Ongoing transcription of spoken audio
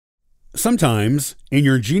Sometimes, in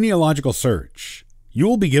your genealogical search, you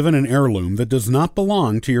will be given an heirloom that does not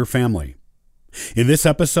belong to your family. In this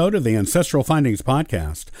episode of the Ancestral Findings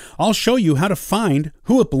Podcast, I'll show you how to find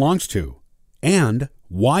who it belongs to and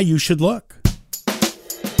why you should look.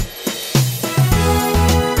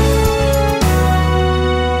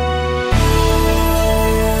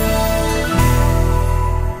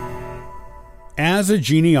 As a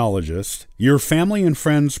genealogist, your family and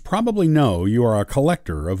friends probably know you are a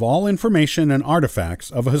collector of all information and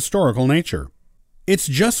artifacts of a historical nature. It's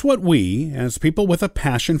just what we, as people with a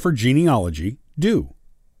passion for genealogy, do.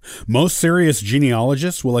 Most serious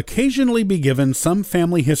genealogists will occasionally be given some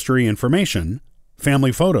family history information,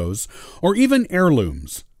 family photos, or even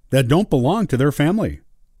heirlooms that don't belong to their family.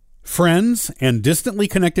 Friends and distantly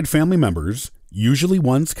connected family members, usually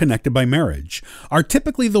ones connected by marriage, are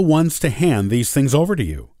typically the ones to hand these things over to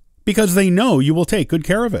you because they know you will take good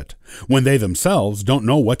care of it when they themselves don't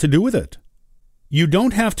know what to do with it. You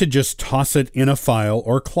don't have to just toss it in a file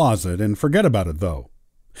or closet and forget about it, though.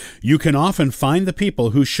 You can often find the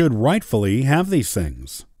people who should rightfully have these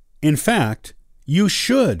things. In fact, you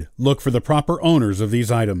should look for the proper owners of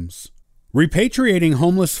these items. Repatriating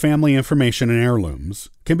homeless family information and heirlooms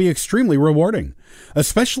can be extremely rewarding,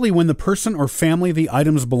 especially when the person or family the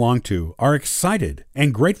items belong to are excited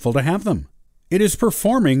and grateful to have them. It is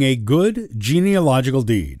performing a good genealogical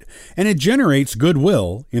deed, and it generates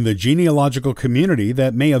goodwill in the genealogical community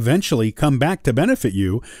that may eventually come back to benefit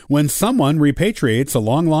you when someone repatriates a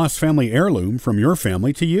long-lost family heirloom from your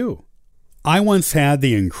family to you. I once had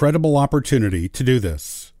the incredible opportunity to do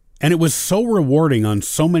this. And it was so rewarding on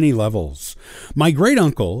so many levels. My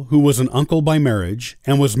great-uncle, who was an uncle by marriage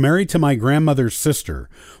and was married to my grandmother's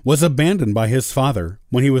sister, was abandoned by his father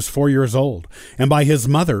when he was 4 years old and by his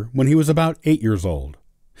mother when he was about 8 years old.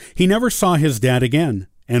 He never saw his dad again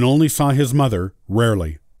and only saw his mother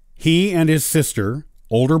rarely. He and his sister,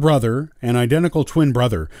 older brother, and identical twin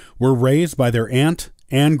brother were raised by their aunt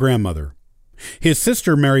and grandmother. His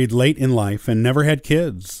sister married late in life and never had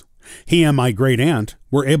kids. He and my great-aunt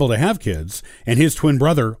were able to have kids, and his twin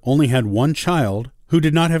brother only had one child who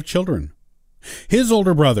did not have children. His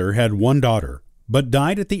older brother had one daughter, but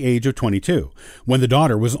died at the age of 22, when the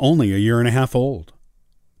daughter was only a year and a half old.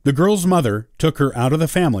 The girl's mother took her out of the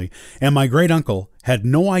family, and my great-uncle had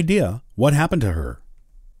no idea what happened to her.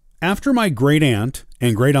 After my great-aunt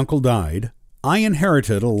and great-uncle died, I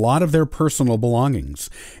inherited a lot of their personal belongings,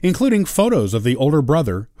 including photos of the older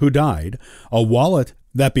brother who died, a wallet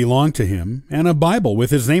that belonged to him, and a Bible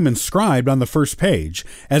with his name inscribed on the first page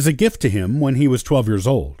as a gift to him when he was 12 years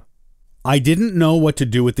old. I didn't know what to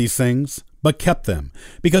do with these things, but kept them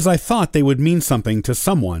because I thought they would mean something to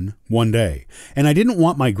someone one day, and I didn't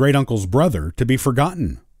want my great-uncle's brother to be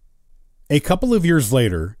forgotten. A couple of years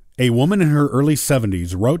later, a woman in her early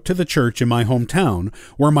 70s wrote to the church in my hometown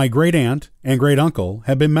where my great-aunt and great-uncle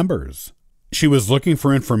had been members. She was looking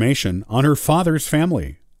for information on her father's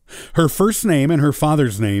family. Her first name and her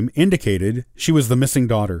father's name indicated she was the missing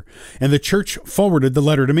daughter, and the church forwarded the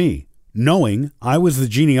letter to me, knowing I was the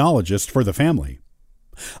genealogist for the family.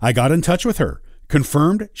 I got in touch with her,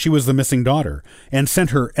 confirmed she was the missing daughter, and sent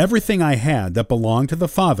her everything I had that belonged to the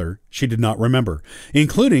father she did not remember,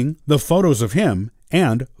 including the photos of him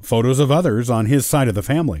and photos of others on his side of the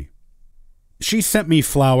family. She sent me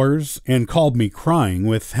flowers and called me crying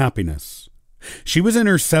with happiness. She was in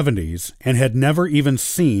her 70s and had never even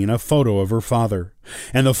seen a photo of her father,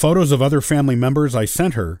 and the photos of other family members I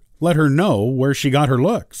sent her let her know where she got her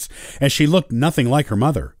looks, as she looked nothing like her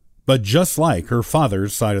mother, but just like her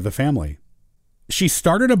father's side of the family. She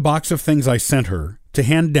started a box of things I sent her to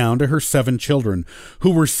hand down to her 7 children,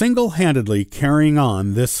 who were single-handedly carrying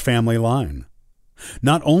on this family line.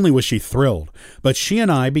 Not only was she thrilled, but she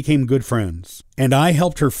and I became good friends, and I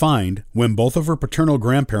helped her find, when both of her paternal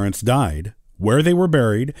grandparents died, where they were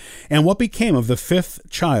buried, and what became of the 5th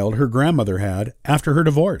child her grandmother had after her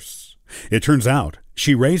divorce. It turns out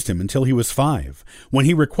she raised him until he was 5, when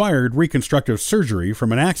he required reconstructive surgery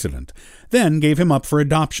from an accident, then gave him up for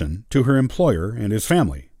adoption to her employer and his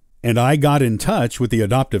family. And I got in touch with the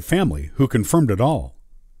adoptive family, who confirmed it all.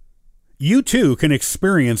 You too can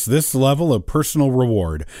experience this level of personal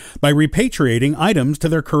reward by repatriating items to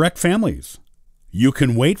their correct families. You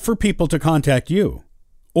can wait for people to contact you,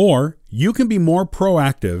 or you can be more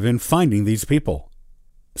proactive in finding these people.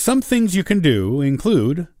 Some things you can do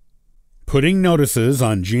include putting notices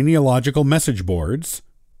on genealogical message boards,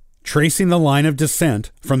 tracing the line of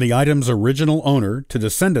descent from the item's original owner to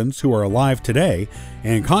descendants who are alive today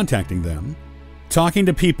and contacting them, talking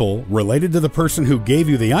to people related to the person who gave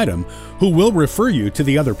you the item who will refer you to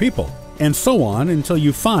the other people, and so on until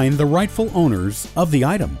you find the rightful owners of the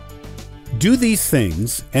item. Do these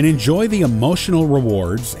things and enjoy the emotional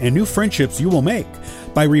rewards and new friendships you will make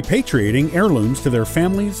by repatriating heirlooms to their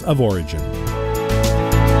families of origin.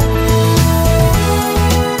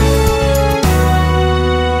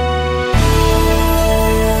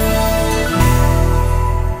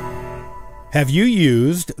 Have you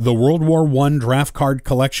used the World War I draft card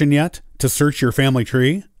collection yet to search your family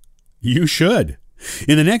tree? You should.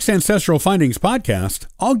 In the next Ancestral Findings podcast,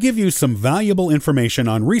 I'll give you some valuable information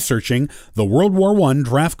on researching the World War I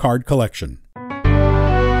draft card collection.